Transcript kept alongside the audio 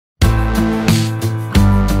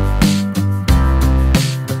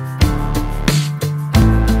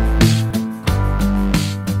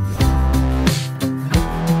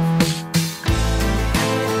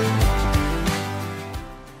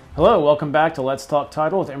Hello, welcome back to Let's Talk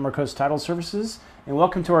Title with Emerald Coast Title Services, and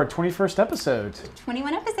welcome to our 21st episode.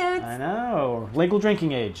 21 episodes. I know, legal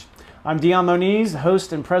drinking age. I'm Dion Moniz,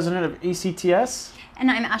 host and president of ECTS. And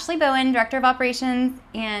I'm Ashley Bowen, director of operations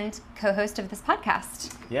and co-host of this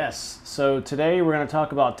podcast. Yes, so today we're going to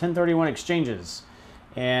talk about 1031 exchanges.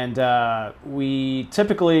 And we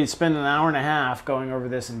typically spend an hour and a half going over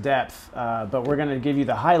this in depth, but we're going to give you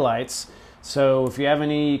the highlights. So if you have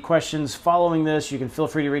any questions following this, you can feel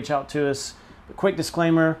free to reach out to us. A quick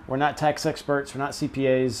disclaimer, we're not tax experts, we're not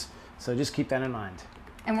CPAs, so just keep that in mind.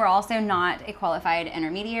 And we're also not a qualified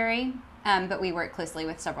intermediary, but we work closely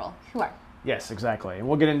with several who are. Yes, exactly. And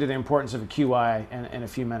we'll get into the importance of a QI in a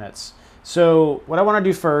few minutes. So what I want to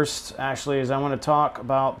do first, Ashley, is I want to talk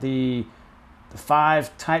about the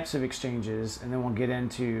 5 types of exchanges, and then we'll get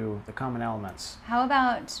into the common elements. How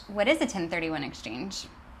about, what is a 1031 exchange?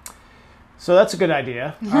 So that's a good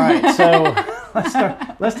idea. All right, so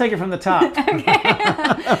let's take it from the top. Okay.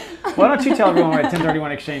 Why don't you tell everyone what a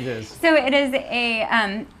 1031 exchange is? So it is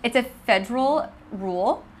it's a federal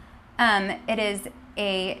rule. It is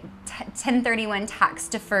a 1031 tax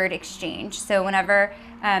deferred exchange. So whenever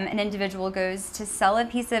an individual goes to sell a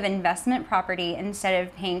piece of investment property, instead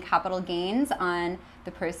of paying capital gains on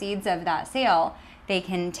the proceeds of that sale, they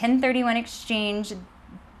can 1031 exchange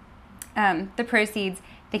the proceeds.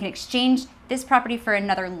 They can exchange this property for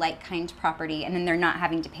another like-kind property, and then they're not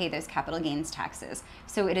having to pay those capital gains taxes.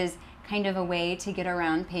 So it is kind of a way to get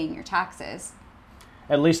around paying your taxes.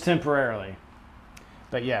 At least temporarily,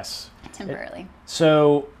 but yes. Temporarily.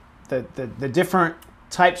 So the different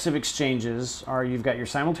types of exchanges are, you've got your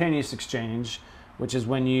simultaneous exchange, which is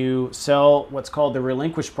when you sell what's called the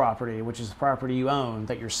relinquished property, which is the property you own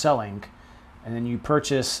that you're selling, and then you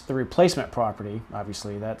purchase the replacement property.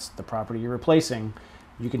 Obviously, that's the property you're replacing.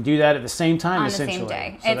 You can do that at the same time, essentially. On the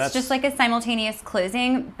same day. So it's just like a simultaneous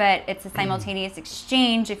closing, but it's a simultaneous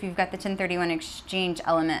exchange if you've got the 1031 exchange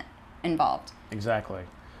element involved. Exactly.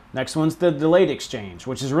 Next one's the delayed exchange,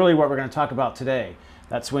 which is really what we're going to talk about today.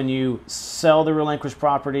 That's when you sell the relinquished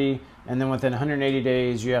property, and then within 180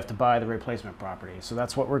 days, you have to buy the replacement property. So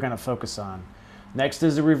that's what we're going to focus on. Next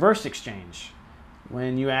is the reverse exchange,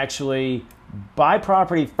 when you actually buy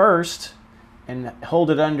property first and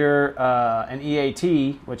hold it under an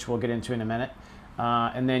EAT, which we'll get into in a minute,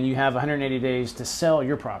 and then you have 180 days to sell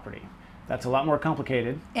your property. That's a lot more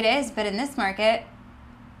complicated. It is, but in this market,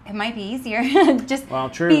 it might be easier. Just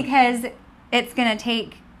true. Because it's going to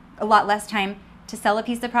take a lot less time to sell a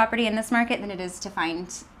piece of property in this market than it is to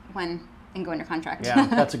find one and go under contract. Yeah,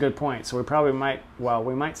 that's a good point. So we probably might,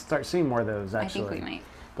 we might start seeing more of those, actually. I think we might.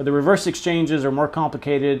 But the reverse exchanges are more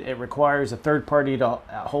complicated. It requires a third party to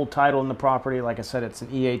hold title in the property. Like I said, it's an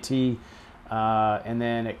EAT, and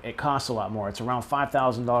then it costs a lot more. It's around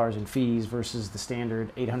 $5,000 in fees versus the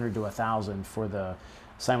standard $800 to $1,000 for the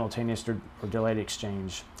simultaneous or delayed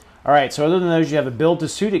exchange. All right, so other than those, you have a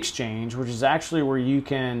build-to-suit exchange, which is actually where you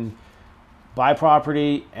can buy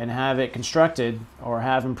property and have it constructed or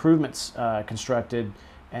have improvements constructed,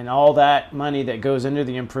 and all that money that goes into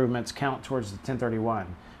the improvements count towards the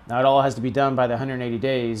 1031. Now, it all has to be done by the 180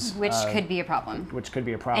 days. Which could be a problem. Which could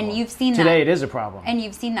be a problem. And you've seen Today that. It is a problem. And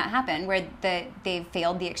you've seen that happen, where they've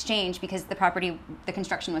failed the exchange because the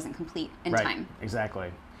construction wasn't complete in time.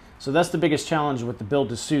 Exactly. So that's the biggest challenge with the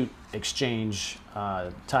build-to-suit exchange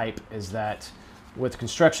type, is that with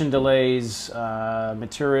construction delays,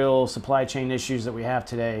 material, supply chain issues that we have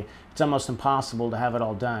today, it's almost impossible to have it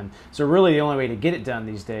all done. So really the only way to get it done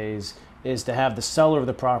these days is to have the seller of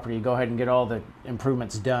the property go ahead and get all the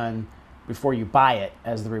improvements done before you buy it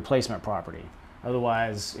as the replacement property.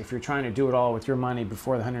 Otherwise, if you're trying to do it all with your money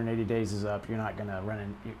before the 180 days is up, you're not going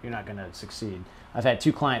to succeed. I've had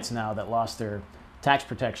 2 clients now that lost their tax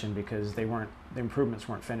protection because the improvements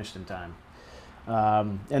weren't finished in time.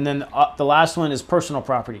 And then the last one is personal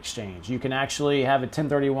property exchange. You can actually have a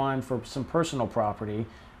 1031 for some personal property.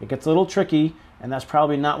 It gets a little tricky, and that's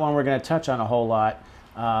probably not one we're going to touch on a whole lot.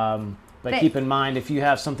 But keep in mind, if you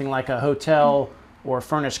have something like a hotel or a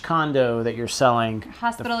furnished condo that you're selling.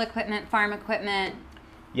 Hospital equipment, farm equipment.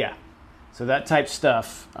 Yeah. So that type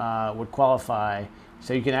stuff would qualify.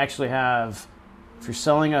 So you can actually have, if you're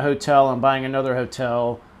selling a hotel and buying another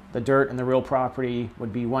hotel, the dirt and the real property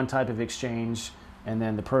would be one type of exchange, and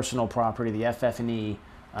then the personal property, the FF&E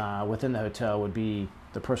within the hotel, would be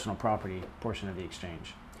the personal property portion of the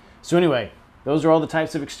exchange. So anyway, those are all the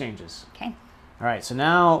types of exchanges. Okay. All right, so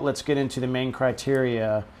now let's get into the main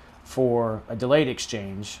criteria for a delayed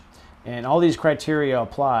exchange. And all these criteria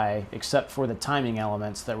apply except for the timing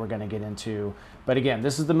elements that we're going to get into. But again,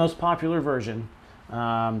 this is the most popular version.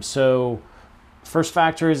 So First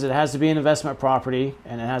factor is it has to be an investment property,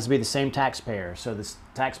 and it has to be the same taxpayer. So the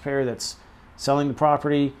taxpayer that's selling the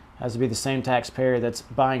property has to be the same taxpayer that's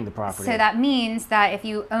buying the property. So that means that if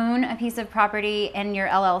you own a piece of property in your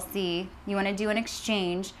LLC, you want to do an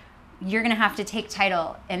exchange, you're going to have to take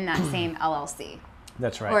title in that same LLC.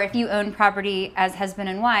 That's right. Or if you own property as husband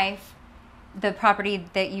and wife, the property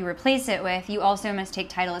that you replace it with, you also must take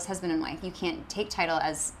title as husband and wife. You can't take title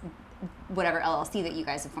as whatever LLC that you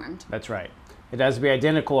guys have formed. That's right. It has to be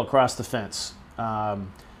identical across the fence.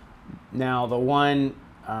 Now, the one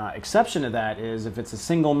exception to that is if it's a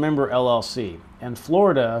single member LLC. In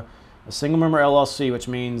Florida, a single member LLC, which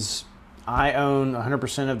means I own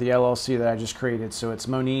 100% of the LLC that I just created, so it's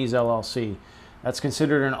Moniz LLC. That's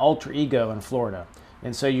considered an alter ego in Florida.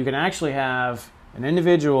 And so you can actually have an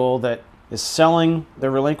individual that is selling their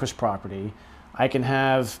relinquished property. I can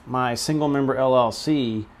have my single member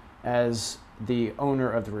LLC as the owner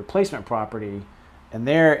of the replacement property, and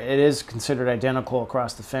there it is considered identical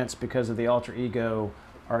across the fence because of the alter ego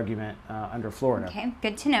argument under Florida. Okay,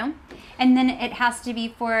 good to know. And then it has to be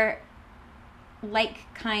for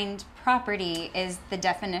like kind property is the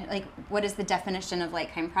definition, like what is the definition of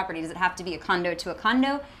like kind property? Does it have to be a condo to a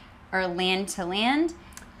condo or land to land?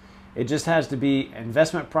 It just has to be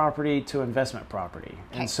investment property to investment property.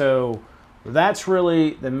 Okay. And so that's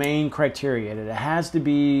really the main criteria. It has to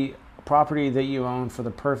be property that you own for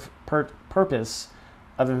the purpose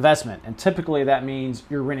of investment. And typically that means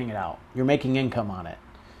you're renting it out. You're making income on it,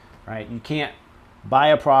 right? You can't buy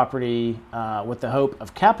a property with the hope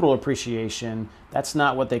of capital appreciation. That's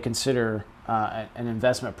not what they consider an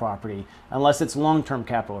investment property unless it's long-term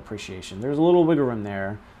capital appreciation. There's a little wiggle room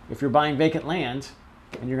there. If you're buying vacant land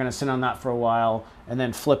and you're going to sit on that for a while and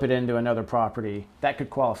then flip it into another property, that could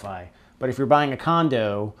qualify. But if you're buying a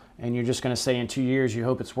condo and you're just going to say in 2 years you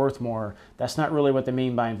hope it's worth more, that's not really what they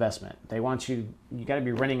mean by investment. They want you got to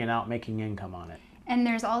be renting it out, making income on it. And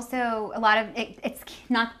there's also a lot of, it's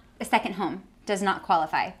not a second home, does not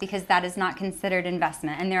qualify because that is not considered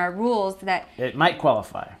investment. And there are rules that... It might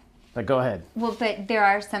qualify, but go ahead. Well, but there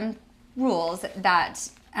are some rules that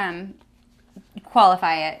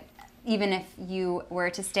qualify it. Even if you were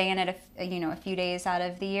to stay in it, a few days out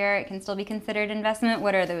of the year, it can still be considered investment.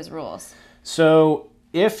 What are those rules? So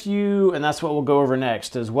if you, and that's what we'll go over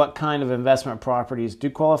next, is what kind of investment properties do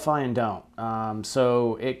qualify and don't.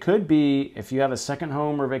 So it could be, if you have a second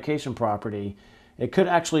home or vacation property, it could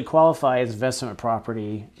actually qualify as investment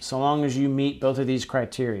property so long as you meet both of these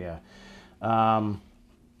criteria.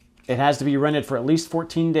 It has to be rented for at least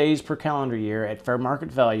 14 days per calendar year at fair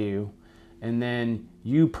market value. And then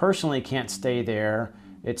you personally can't stay there.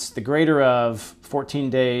 It's the greater of 14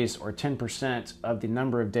 days or 10% of the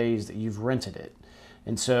number of days that you've rented it.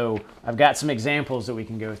 And so I've got some examples that we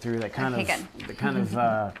can go through that kind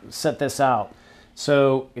of set this out.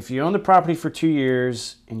 So if you own the property for 2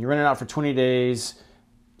 years and you rent it out for 20 days,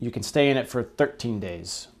 you can stay in it for 13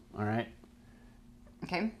 days. All right.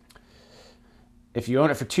 Okay. If you own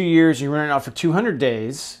it for 2 years, you rent it out for 200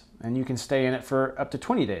 days, and you can stay in it for up to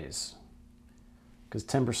 20 days. Because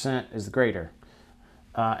 10% is the greater.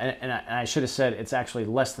 And I should have said it's actually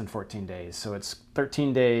less than 14 days. So it's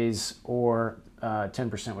 13 days or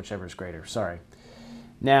 10%, whichever is greater. Sorry.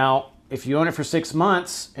 Now, if you own it for 6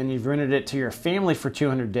 months and you've rented it to your family for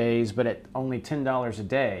 200 days, but at only $10 a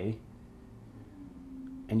day,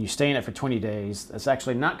 and you stay in it for 20 days, that's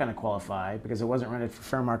actually not going to qualify because it wasn't rented for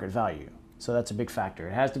fair market value. So that's a big factor.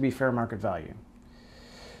 It has to be fair market value.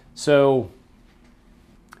 So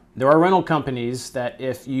there are rental companies that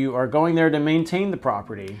if you are going there to maintain the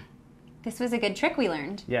property... This was a good trick we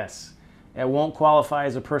learned. Yes. It won't qualify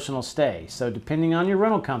as a personal stay. So depending on your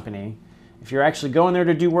rental company, if you're actually going there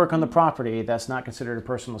to do work on the property, that's not considered a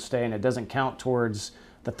personal stay and it doesn't count towards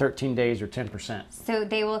the 13 days or 10%. So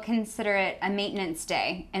they will consider it a maintenance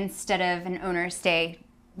day instead of an owner's stay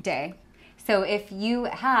day. So if you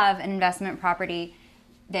have an investment property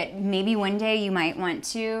that maybe one day you might want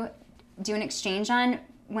to do an exchange on,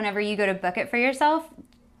 whenever you go to book it for yourself,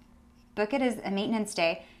 book it as a maintenance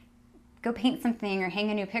day. Go paint something or hang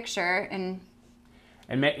a new picture and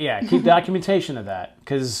keep documentation of that,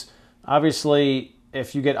 because obviously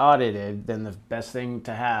if you get audited, then the best thing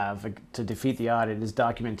to have to defeat the audit is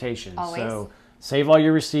documentation. Always. So save all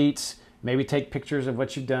your receipts, maybe take pictures of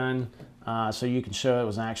what you've done so you can show it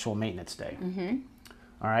was an actual maintenance day. Mm-hmm.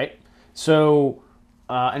 All right. So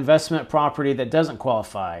investment property that doesn't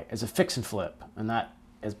qualify is a fix and flip, and that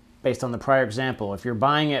is based on the prior example. If you're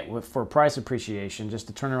buying it for price appreciation just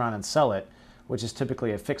to turn around and sell it, which is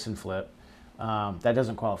typically a fix and flip, that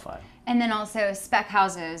doesn't qualify. And then also spec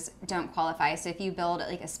houses don't qualify. So if you build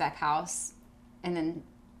like a spec house and then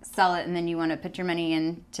sell it and then you want to put your money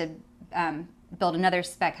in to build another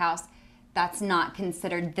spec house, that's not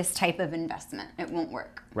considered this type of investment. It won't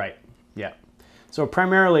work. Right. Yeah. So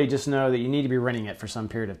primarily just know that you need to be renting it for some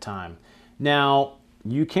period of time. Now,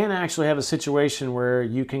 you can actually have a situation where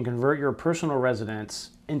you can convert your personal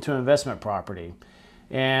residence into investment property.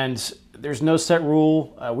 And there's no set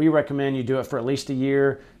rule. We recommend you do it for at least a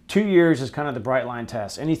year. 2 years is kind of the bright line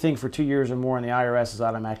test. Anything for 2 years or more, and the IRS is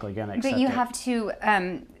automatically going to accept it. But you have to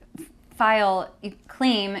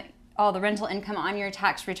claim all the rental income on your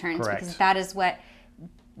tax returns. Correct. Because that is what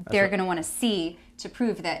they're going to want to see to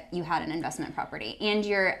prove that you had an investment property. And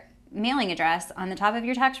your mailing address on the top of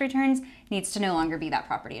your tax returns needs to no longer be that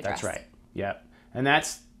property address. That's right. Yep. And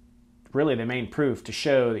that's really the main proof to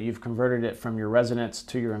show that you've converted it from your residence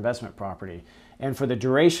to your investment property. And for the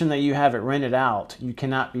duration that you have it rented out, you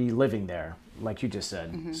cannot be living there, like you just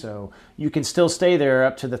said. Mm-hmm. So you can still stay there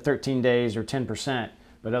up to the 13 days or 10%,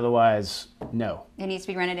 but otherwise, no. It needs to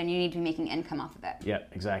be rented and you need to be making income off of it.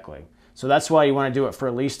 Yep, exactly. So that's why you want to do it for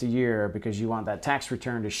at least a year, because you want that tax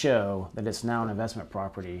return to show that it's now an investment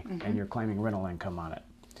property mm-hmm. and you're claiming rental income on it.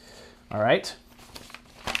 All right.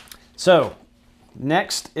 So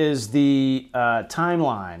next is the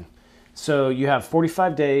timeline. So you have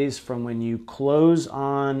 45 days from when you close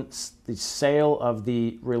on the sale of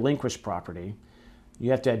the relinquished property.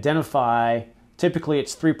 You have to identify, typically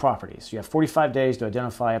it's 3 properties. You have 45 days to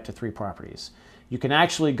identify up to 3 properties. You can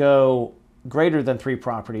actually go greater than 3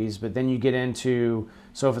 properties, but then you get into,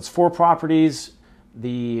 so if it's 4 properties,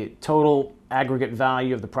 the total aggregate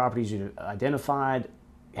value of the properties you identified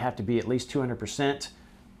have to be at least 200%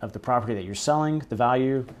 of the property that you're selling, the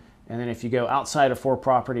value. And then if you go outside of 4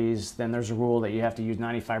 properties, then there's a rule that you have to use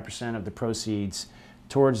 95% of the proceeds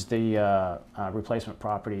towards the replacement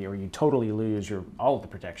property, or you totally lose all of the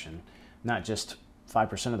protection, not just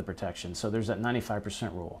 5% of the protection. So there's that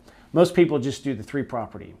 95% rule. Most people just do the 3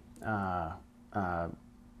 property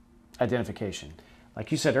identification. Like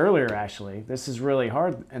you said earlier, actually, this is really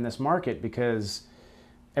hard in this market because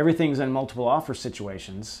everything's in multiple offer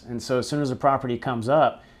situations. And so as soon as a property comes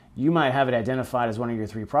up, you might have it identified as one of your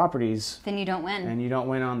 3 properties. Then you don't win. And you don't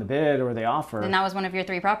win on the bid or the offer. And that was one of your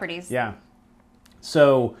 3 properties. Yeah.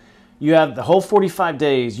 So you have the whole 45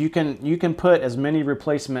 days. You can put as many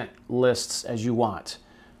replacement lists as you want.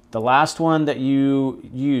 The last one that you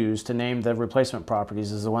use to name the replacement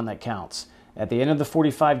properties is the one that counts. At the end of the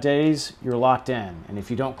 45 days, you're locked in. And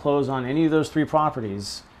if you don't close on any of those 3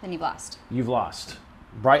 properties, then you've lost. You've lost.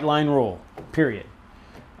 Bright line rule, period.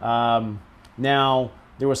 Now,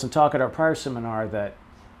 there was some talk at our prior seminar that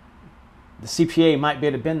the CPA might be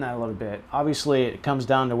able to bend that a little bit. Obviously, it comes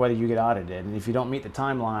down to whether you get audited. And if you don't meet the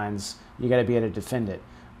timelines, you got to be able to defend it.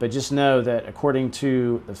 But just know that according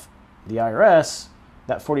to the IRS,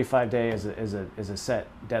 that 45-day is a set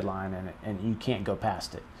deadline, and you can't go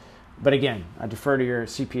past it. But again, I defer to your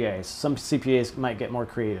CPAs. Some CPAs might get more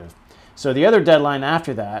creative. So the other deadline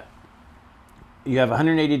after that, you have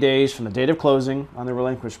 180 days from the date of closing on the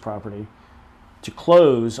relinquished property to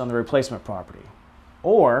close on the replacement property,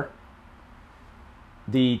 or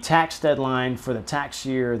the tax deadline for the tax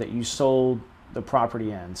year that you sold the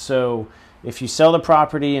property in. So if you sell the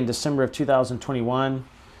property in December of 2021,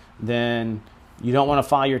 then you don't want to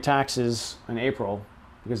file your taxes in April,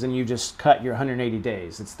 because then you just cut your 180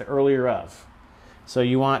 days. It's the earlier of. So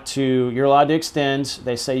you're allowed to extend.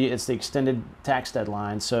 They say it's the extended tax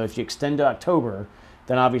deadline. So if you extend to October,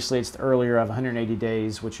 then obviously it's the earlier of 180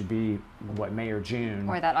 days, which would be, May or June.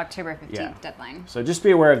 Or that October 15th deadline. So just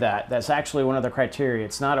be aware of that. That's actually one of the criteria.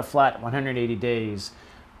 It's not a flat 180 days.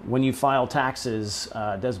 When you file taxes,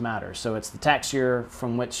 it does matter. So it's the tax year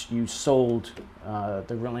from which you sold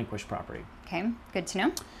the relinquished property. Okay, good to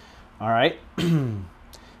know. All right.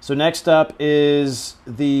 So next up is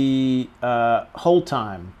the hold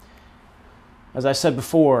time. As I said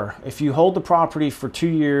before, if you hold the property for 2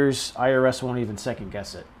 years, IRS won't even second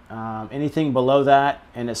guess it. Anything below that,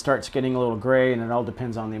 and it starts getting a little gray, and it all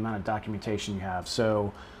depends on the amount of documentation you have.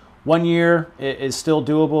 So 1 year is still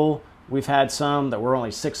doable. We've had some that were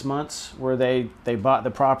only 6 months where they bought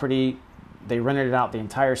the property, they rented it out the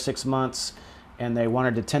entire 6 months, and they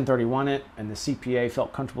wanted to 1031 it, and the CPA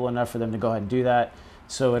felt comfortable enough for them to go ahead and do that.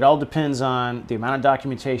 So it all depends on the amount of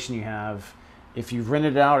documentation you have. If you've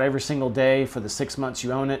rented it out every single day for the 6 months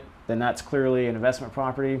you own it, then that's clearly an investment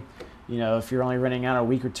property. You know, if you're only renting out a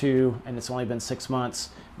week or 2 and it's only been 6 months,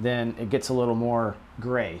 then it gets a little more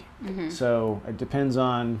gray. Mm-hmm. So it depends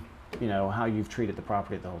on, how you've treated the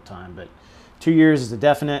property the whole time. But 2 years is a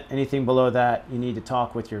definite. Anything below that, you need to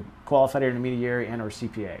talk with your qualified intermediary and or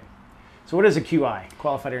CPA. So what is a QI,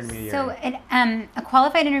 qualified intermediary? So a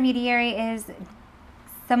qualified intermediary is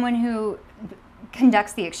someone who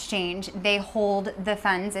conducts the exchange, they hold the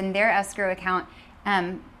funds in their escrow account.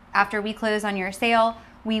 After we close on your sale,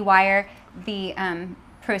 we wire the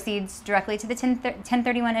proceeds directly to the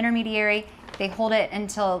 1031 intermediary. They hold it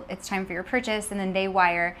until it's time for your purchase, and then they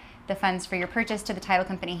wire the funds for your purchase to the title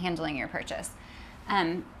company handling your purchase.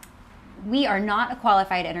 We are not a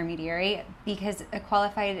qualified intermediary because a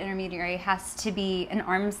qualified intermediary has to be an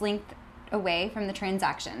arm's length away from the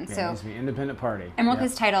transaction. Yeah, so it needs to be an independent party. Emerald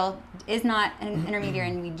Coast Title is not an intermediary,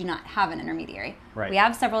 and we do not have an intermediary. Right. We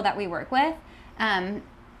have several that we work with,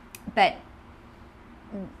 but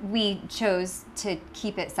we chose to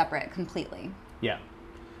keep it separate completely. Yeah.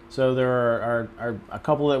 So there are a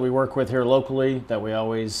couple that we work with here locally that we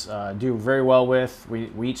always do very well with.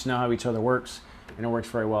 We each know how each other works, and it works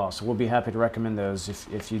very well. So we'll be happy to recommend those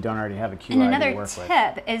if you don't already have a QI And to another work with.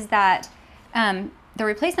 tip is that the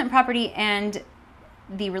replacement property and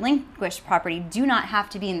the relinquished property do not have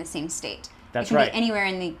to be in the same state. That's it can right. be anywhere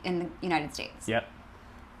in the United States. Yep.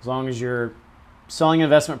 As long as you're selling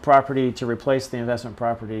investment property to replace the investment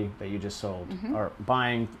property that you just sold, or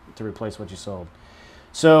buying to replace what you sold.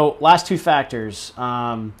 So last two factors,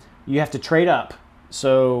 you have to trade up.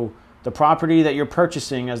 So the property that you're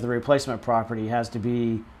purchasing as the replacement property has to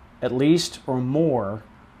be at least or more,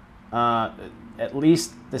 at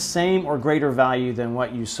least the same or greater value than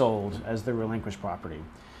what you sold as the relinquished property.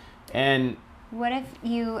 And What if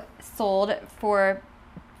you sold for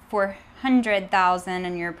 $400,000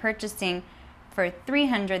 and you're purchasing for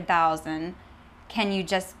 $300,000? Can you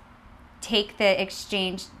just take the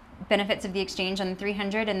exchange benefits of the exchange on the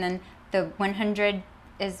 300, and then the 100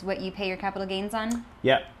 is what you pay your capital gains on?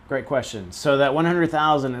 yeah, great question. So that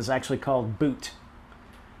 100,000 is actually called boot,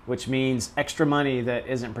 which means extra money that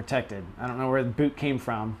isn't protected. I don't know where the boot came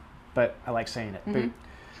from, but I like saying it, boot.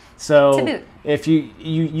 So To boot. if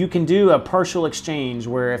you can do a partial exchange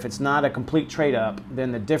where if it's not a complete trade up,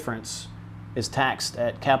 then the difference is taxed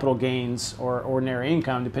at capital gains or ordinary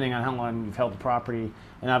income, depending on how long you've held the property.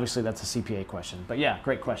 And obviously that's a CPA question. But yeah,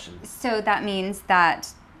 great question. So that means that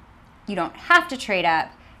you don't have to trade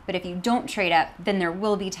up, but if you don't trade up, then there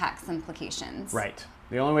will be tax implications. Right.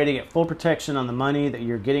 The only way to get full protection on the money that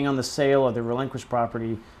you're getting on the sale of the relinquished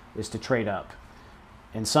property is to trade up.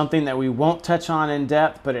 And something that we won't touch on in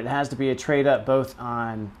depth, but it has to be a trade up both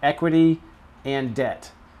on equity and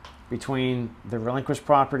debt between the relinquished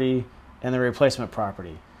property and the replacement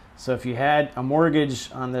property. So if you had a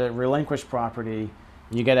mortgage on the relinquished property,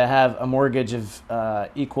 you got to have a mortgage of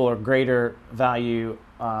equal or greater value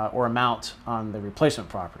or amount on the replacement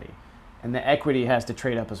property. And the equity has to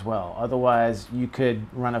trade up as well. Otherwise, you could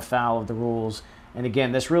run afoul of the rules. And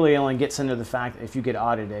again, this really only gets into the fact that if you get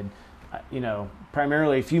audited,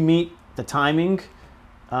 primarily if you meet the timing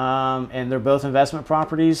and they're both investment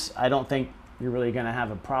properties, I don't think you're really going to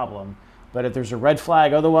have a problem. But if there's a red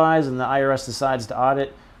flag otherwise and the IRS decides to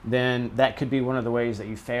audit, then that could be one of the ways that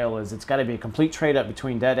you fail. Is it's got to be a complete trade up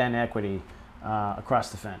between debt and equity across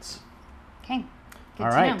the fence. Okay. Good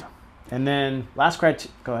All to right. know. And then last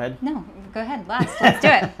criteria, go ahead. No, go ahead. Let's do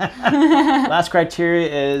it. Last criteria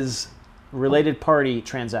is related party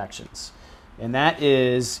transactions. And that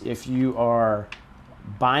is if you are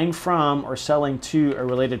buying from or selling to a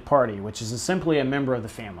related party, which is simply a member of the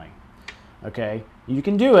family. Okay, you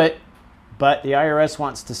can do it, but the IRS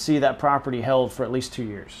wants to see that property held for at least 2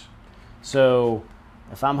 years. So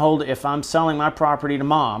if I'm selling my property to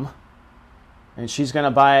mom and she's going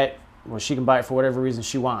to buy it, well, she can buy it for whatever reason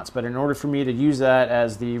she wants. But in order for me to use that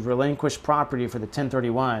as the relinquished property for the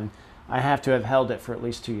 1031, I have to have held it for at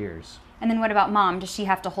least 2 years. And then what about mom? Does she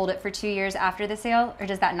have to hold it for 2 years after the sale, or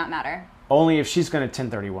does that not matter? Only if she's going to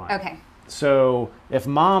 1031. Okay. So if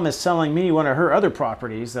mom is selling me one of her other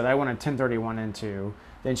properties that I want to 1031 into,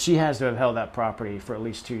 then she has to have held that property for at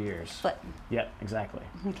least 2 years. Flip. Yep, exactly.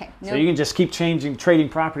 Okay. So you can just keep trading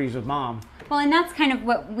properties with mom. Well, and that's kind of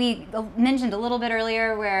what we mentioned a little bit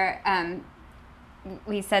earlier, where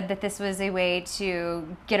we said that this was a way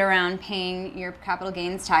to get around paying your capital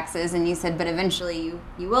gains taxes, and you said, but eventually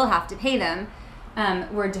you will have to pay them.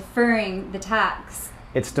 We're deferring the tax.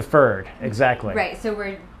 It's deferred, exactly. Right, so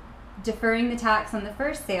we're deferring the tax on the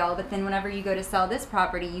first sale, but then whenever you go to sell this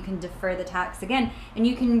property, you can defer the tax again, and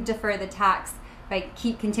you can defer the tax by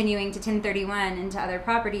continuing to 1031 into other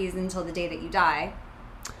properties until the day that you die.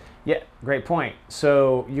 Yeah, great point.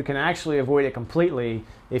 So you can actually avoid it completely.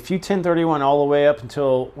 If you 1031 all the way up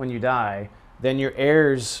until when you die, then your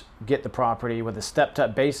heirs get the property with a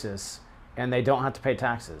stepped-up basis, and they don't have to pay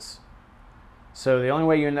taxes. So the only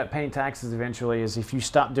way you end up paying taxes eventually is if you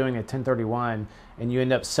stop doing a 1031 and you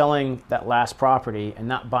end up selling that last property and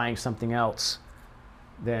not buying something else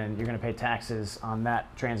then you're going to pay taxes on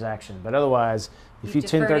that transaction. But otherwise, if you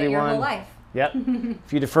deferred it your whole 1031, life. yep,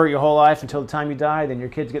 if you defer it your whole life until the time you die, then your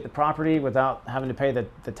kids get the property without having to pay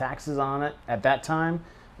the taxes on it at that time,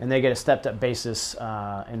 and they get a stepped up basis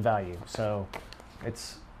in value. So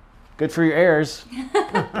it's good for your heirs.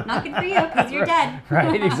 Not good for you because you're dead.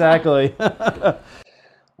 Right, exactly.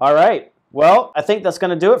 All right. Well, I think that's going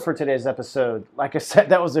to do it for today's episode. Like I said,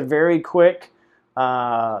 that was a very quick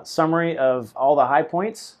summary of all the high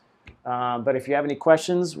points. But if you have any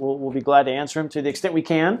questions, we'll be glad to answer them to the extent we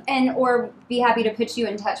can. And or be happy to put you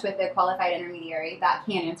in touch with a qualified intermediary that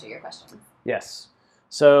can answer your questions. Yes.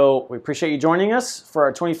 So we appreciate you joining us for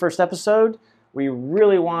our 21st episode. We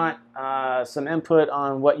really want some input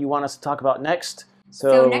on what you want us to talk about next.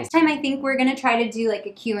 So next time I think we're going to try to do like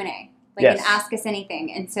a Q&A, like Yes. an Ask Us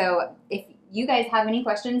Anything. And so if you guys have any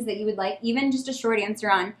questions that you would like, even just a short answer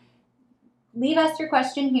on, leave us your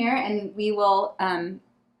question here and we will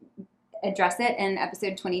address it in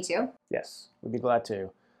episode 22. Yes, we'd be glad to.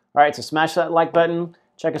 All right, so smash that like button.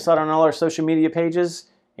 Check us out on all our social media pages,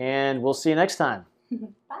 and we'll see you next time.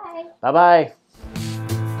 Bye. Bye-bye.